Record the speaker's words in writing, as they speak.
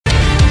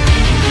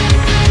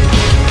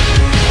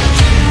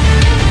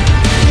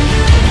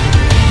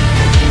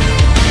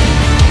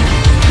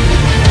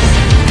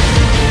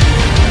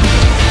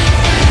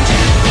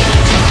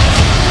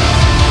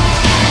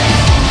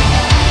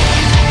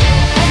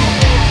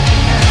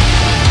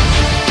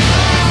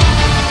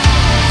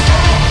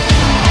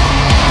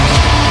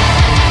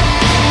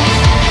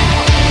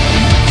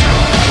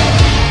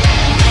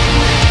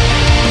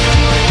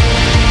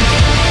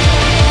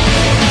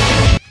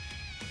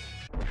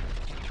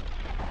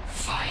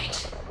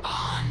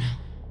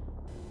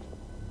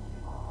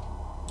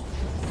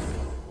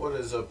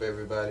is up,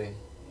 everybody?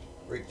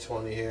 Reek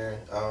 20 here.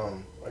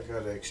 I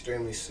got an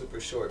extremely super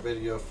short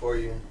video for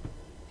you,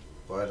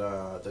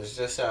 but this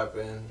just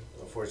happened.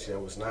 Unfortunately, I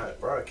was not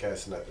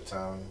broadcasting at the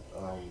time.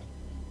 I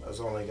was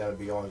only gonna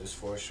be on just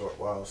for a short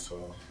while,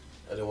 so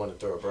I didn't want to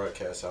throw a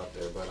broadcast out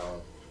there. But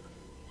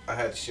I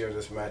had to share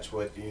this match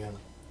with you,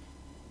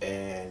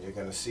 and you're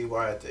gonna see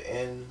why at the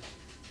end.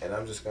 And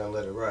I'm just gonna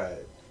let it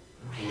ride.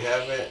 If you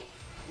haven't,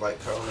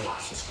 like, comment,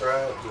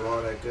 subscribe, do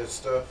all that good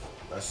stuff.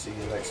 I'll see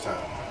you next time.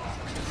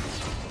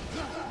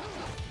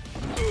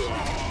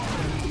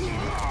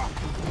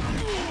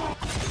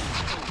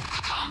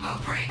 Combo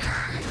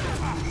breaker.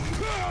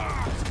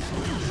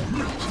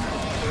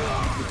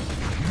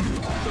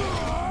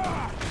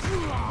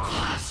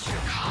 Cluster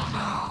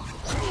combo.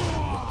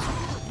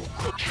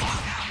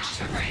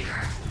 Cluster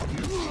breaker.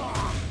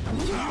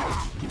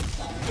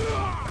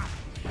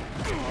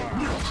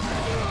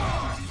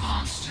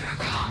 Monster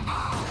combo.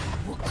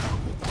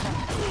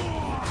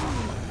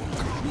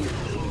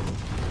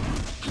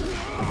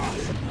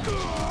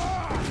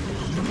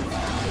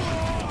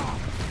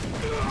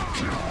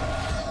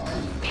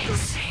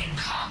 Insane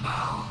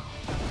combo.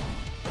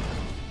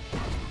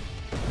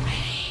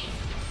 Mini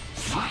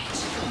fight.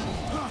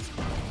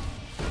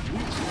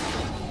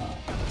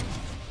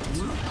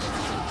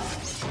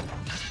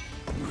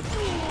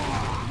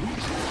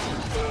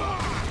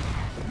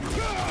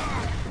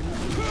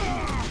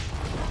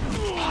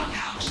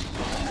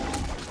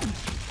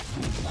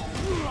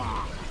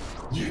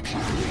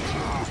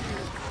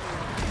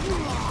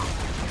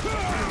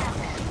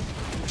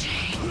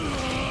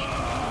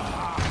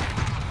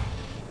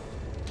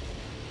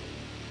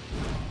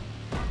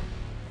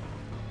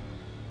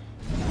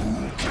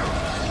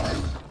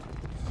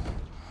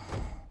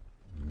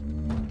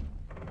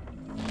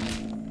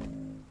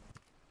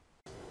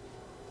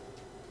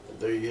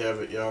 There you have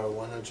it, y'all.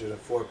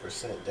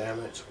 104%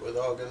 damage with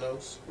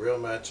aganos. Real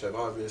matchup,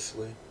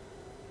 obviously.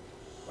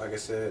 Like I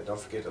said, don't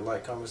forget to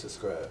like, comment,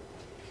 subscribe.